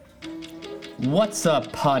What's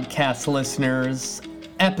up, podcast listeners?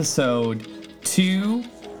 Episode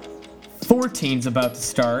 214 is about to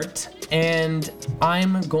start, and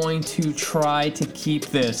I'm going to try to keep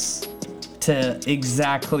this to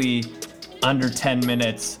exactly under 10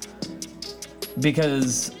 minutes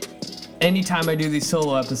because anytime I do these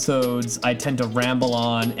solo episodes, I tend to ramble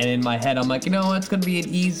on, and in my head, I'm like, it's going to be an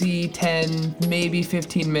easy 10, maybe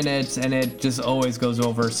 15 minutes, and it just always goes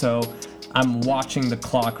over. So I'm watching the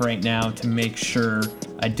clock right now to make sure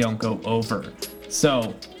I don't go over.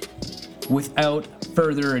 So, without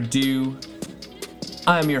further ado,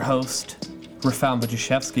 I'm your host, Rafal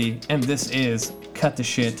Majashevsky, and this is Cut the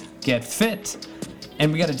Shit, Get Fit.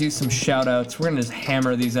 And we got to do some shout outs. We're going to just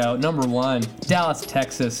hammer these out. Number one, Dallas,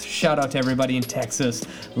 Texas. Shout out to everybody in Texas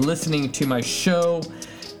listening to my show.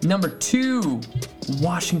 Number two,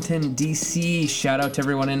 Washington, D.C. Shout out to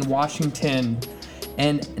everyone in Washington.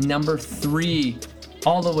 And number three,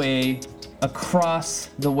 all the way across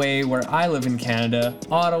the way where I live in Canada,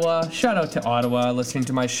 Ottawa. Shout out to Ottawa listening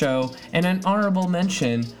to my show. And an honorable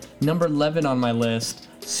mention, number 11 on my list.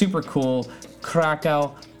 Super cool.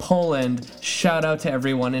 Krakow, Poland. Shout out to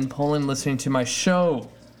everyone in Poland listening to my show.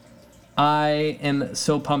 I am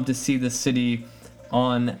so pumped to see this city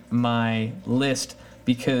on my list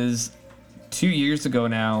because 2 years ago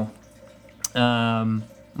now,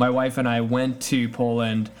 my wife and I went to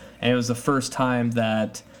Poland, and it was the first time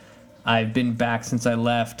that I've been back since I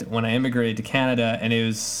left when I immigrated to Canada, and it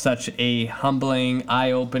was such a humbling,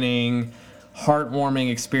 eye-opening, heartwarming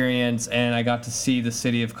experience, and I got to see the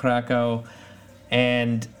city of Krakow,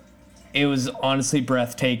 and it was honestly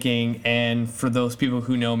breathtaking. And for those people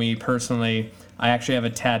who know me personally, I actually have a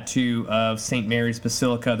tattoo of St. Mary's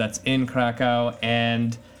Basilica that's in Krakow,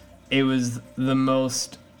 and it was the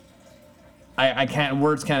most...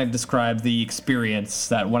 words can't describe the experience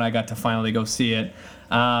that when I got to finally go see it.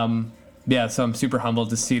 So I'm super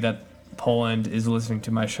humbled to see that Poland is listening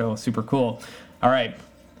to my show. Super cool. All right.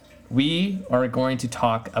 We are going to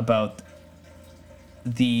talk about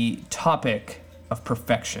the topic of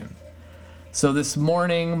perfection. So this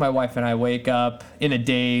morning, my wife and I wake up in a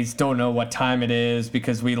daze, don't know what time it is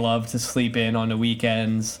because we love to sleep in on the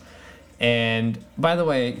weekends. And by the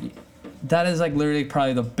way, that is like literally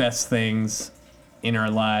probably the best things in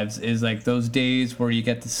our lives is like those days where you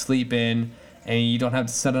get to sleep in and you don't have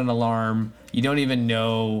to set an alarm. You don't even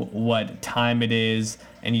know what time it is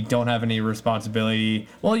and you don't have any responsibility.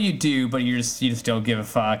 Well, you do, but you just don't give a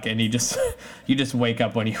fuck and you just wake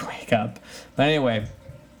up when you wake up. But anyway,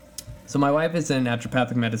 so my wife is in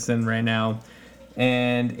naturopathic medicine right now,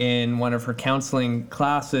 and in one of her counseling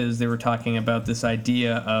classes, they were talking about this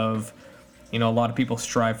idea of a lot of people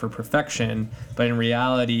strive for perfection, but in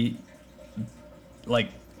reality, like,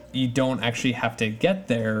 you don't actually have to get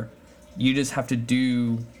there. You just have to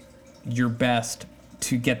do your best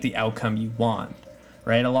to get the outcome you want,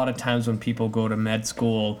 right? A lot of times when people go to med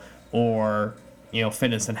school or,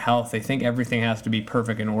 fitness and health, they think everything has to be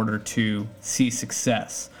perfect in order to see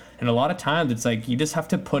success. And a lot of times it's like you just have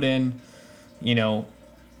to put in,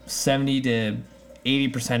 70 to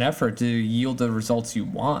 80% effort to yield the results you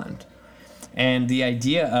want. And the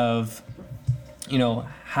idea of,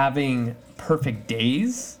 having perfect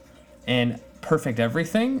days and perfect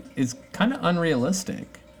everything is kind of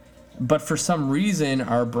unrealistic. But for some reason,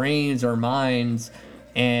 our brains, our minds,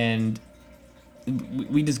 and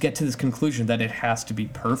we just get to this conclusion that it has to be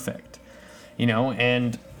perfect,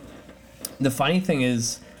 And the funny thing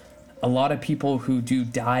is, a lot of people who do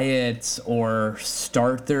diets or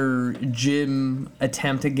start their gym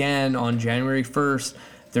attempt again on January 1st,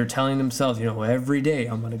 they're telling themselves, every day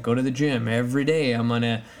I'm going to go to the gym. Every day I'm going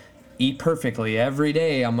to eat perfectly. Every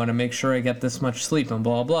day I'm going to make sure I get this much sleep and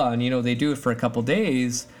blah, blah. And, they do it for a couple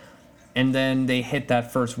days and then they hit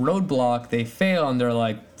that first roadblock. They fail and they're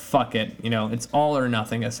like, fuck it. It's all or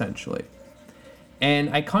nothing essentially.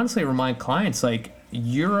 And I constantly remind clients, like,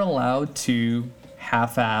 you're allowed to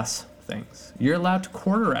half-ass things. You're allowed to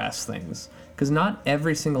quarter-ass things because not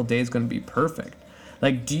every single day is going to be perfect.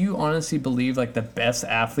 Like, do you honestly believe, like, the best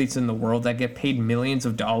athletes in the world that get paid millions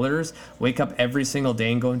of dollars wake up every single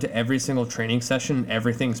day and go into every single training session and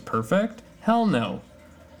everything's perfect? Hell no.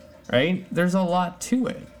 Right? There's a lot to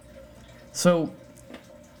it. So,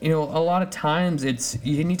 a lot of times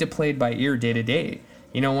you need to play it by ear day to day.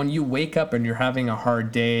 When you wake up and you're having a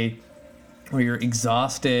hard day or you're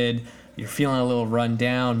exhausted, you're feeling a little run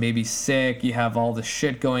down, maybe sick, you have all the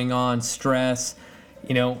shit going on, stress,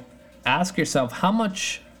 ask yourself, how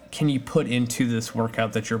much can you put into this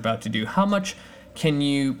workout that you're about to do? How much can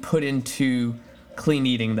you put into clean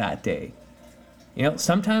eating that day?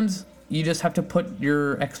 Sometimes you just have to put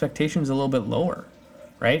your expectations a little bit lower,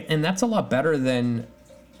 right? And that's a lot better than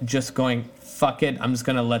just going, fuck it, I'm just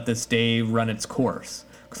going to let this day run its course.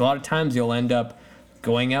 Because a lot of times you'll end up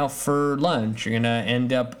going out for lunch. You're going to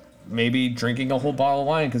end up maybe drinking a whole bottle of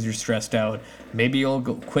wine because you're stressed out. Maybe you'll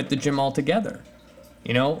quit the gym altogether,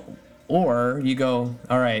 you know? Or you go,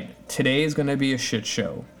 all right, today is going to be a shit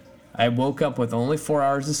show. I woke up with only 4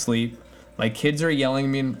 hours of sleep. My kids are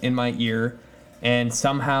yelling me in my ear. And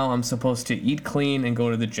somehow I'm supposed to eat clean and go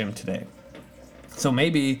to the gym today. So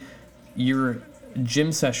maybe your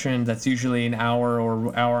gym session that's usually an hour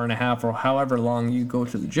or hour and a half or however long you go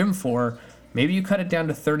to the gym for, maybe you cut it down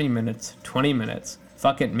to 30 minutes, 20 minutes.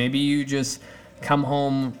 Fuck it. Maybe you just come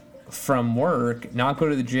home from work, not go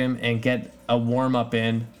to the gym, and get a warm-up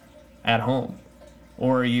in at home.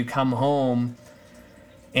 Or you come home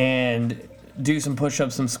and do some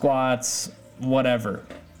push-ups, some squats, whatever,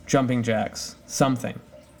 jumping jacks, something,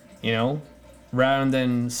 you know, rather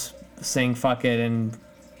than saying fuck it and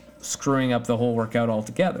screwing up the whole workout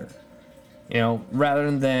altogether. You know, rather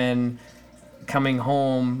than coming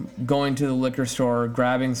home, going to the liquor store,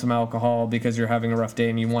 grabbing some alcohol because you're having a rough day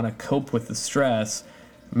and you want to cope with the stress,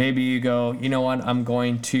 maybe you go, you know what, I'm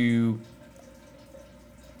going to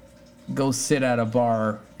go sit at a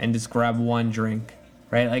bar and just grab one drink,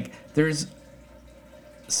 right? Like, there's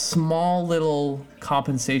small little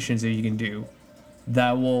compensations that you can do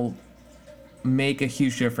that will make a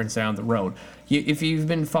huge difference down the road. If you've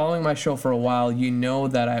been following my show for a while, you know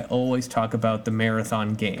that I always talk about the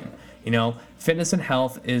marathon game. You know, fitness and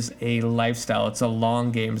health is a lifestyle. It's a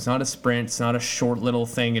long game. It's not a sprint. It's not a short little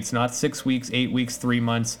thing. It's not 6 weeks, 8 weeks, 3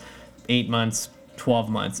 months, 8 months, 12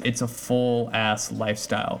 months. It's a full ass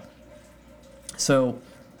lifestyle. So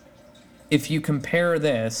if you compare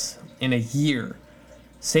this in a year,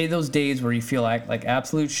 say those days where you feel like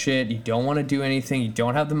absolute shit, you don't want to do anything, you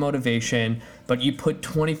don't have the motivation, but you put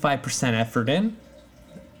 25% effort in,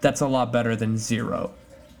 that's a lot better than zero.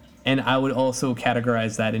 And I would also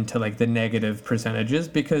categorize that into like the negative percentages,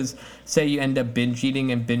 because say you end up binge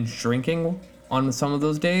eating and binge drinking on some of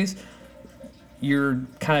those days, you're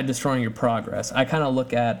kind of destroying your progress. I kind of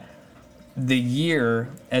look at the year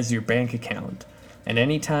as your bank account. And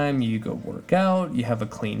anytime you go work out, you have a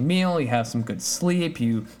clean meal, you have some good sleep,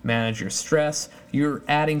 you manage your stress, you're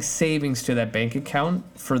adding savings to that bank account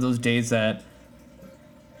for those days that,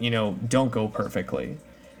 you know, don't go perfectly.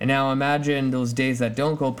 And now imagine those days that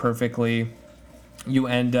don't go perfectly, you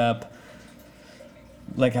end up,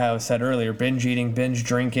 like I said earlier, binge eating, binge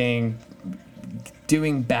drinking,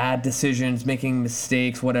 doing bad decisions, making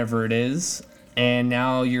mistakes, whatever it is. And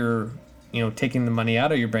now you're, you know, taking the money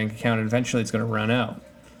out of your bank account, and eventually it's going to run out.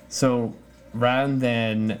 So rather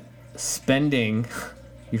than spending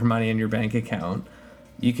your money in your bank account,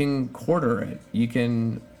 you can quarter it. You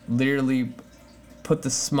can literally put the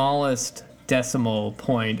smallest decimal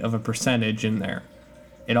point of a percentage in there.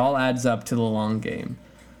 It all adds up to the long game.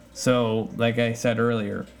 So like I said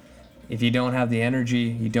earlier, if you don't have the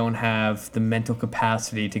energy, you don't have the mental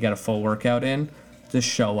capacity to get a full workout in, just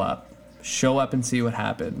show up. Show up and see what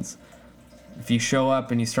happens. If you show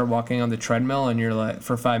up and you start walking on the treadmill and you're like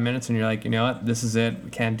for 5 minutes and you're like, you know what, this is it, we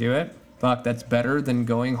can't do it. Fuck, that's better than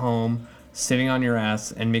going home, sitting on your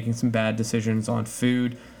ass and making some bad decisions on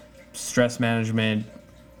food, stress management,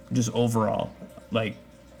 just overall. Like,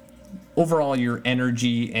 overall your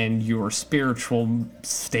energy and your spiritual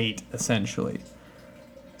state, essentially.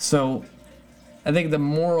 So I think the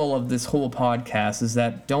moral of this whole podcast is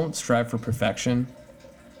that don't strive for perfection,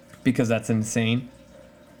 because that's insane.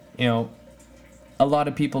 You know, a lot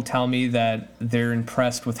of people tell me that they're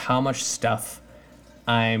impressed with how much stuff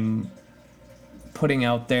I'm putting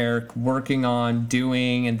out there, working on,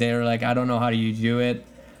 doing, and they're like, I don't know how you do it.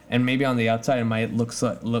 And maybe on the outside it might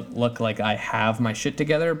look like I have my shit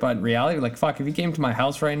together, but in reality, like, fuck, if you came to my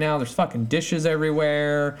house right now, there's fucking dishes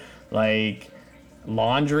everywhere, like,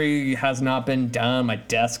 laundry has not been done, my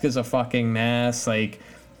desk is a fucking mess, like,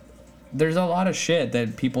 there's a lot of shit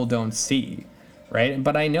that people don't see, right?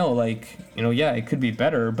 But I know, like, you know, yeah, it could be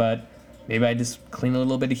better, but maybe I just clean a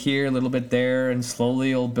little bit here, a little bit there, and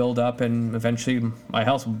slowly it'll build up, and eventually my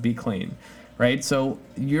house will be clean, right? So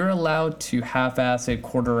you're allowed to half-ass it,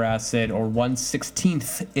 quarter-ass it, or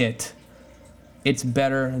 1/16th it. It's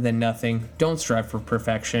better than nothing. Don't strive for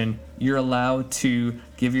perfection. You're allowed to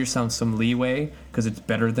give yourself some leeway, because it's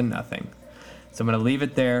better than nothing. So I'm going to leave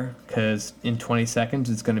it there, because in 20 seconds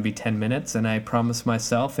it's going to be 10 minutes, and I promise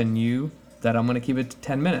myself and you that I'm going to keep it to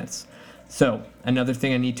 10 minutes. So another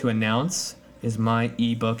thing I need to announce is my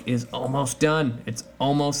ebook is almost done. It's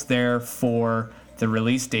almost there for the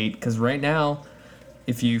release date, because right now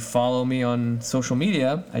if you follow me on social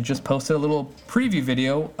media, I just posted a little preview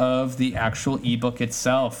video of the actual ebook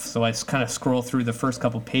itself. So I kind of scroll through the first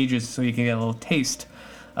couple pages so you can get a little taste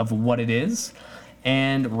of what it is.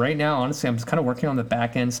 And right now, honestly, I'm just kind of working on the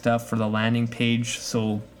back end stuff for the landing page.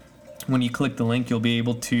 So when you click the link, you'll be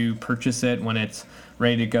able to purchase it when it's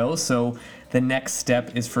ready to go. So the next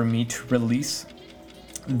step is for me to release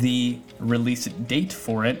the release date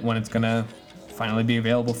for it, when it's going to finally be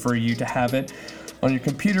available for you to have it on your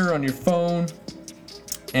computer, on your phone,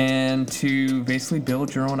 and to basically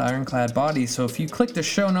build your own ironclad body. So if you click the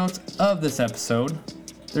show notes of this episode,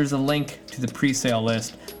 there's a link to the pre-sale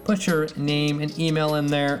list. Put your name and email in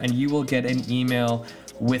there, and you will get an email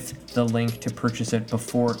with the link to purchase it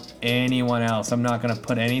before anyone else. I'm not going to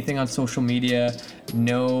put anything on social media.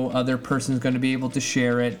 No other person's going to be able to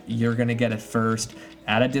share it. You're going to get it first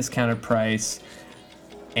at a discounted price,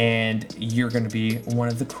 and you're going to be one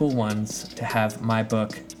of the cool ones to have my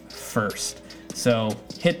book first. So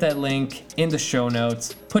hit that link in the show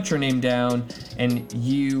notes, put your name down, and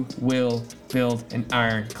you will build an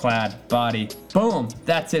ironclad body. Boom!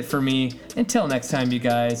 That's it for me. Until next time, you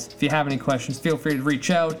guys, if you have any questions, feel free to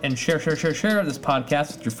reach out and share this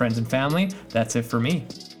podcast with your friends and family. That's it for me.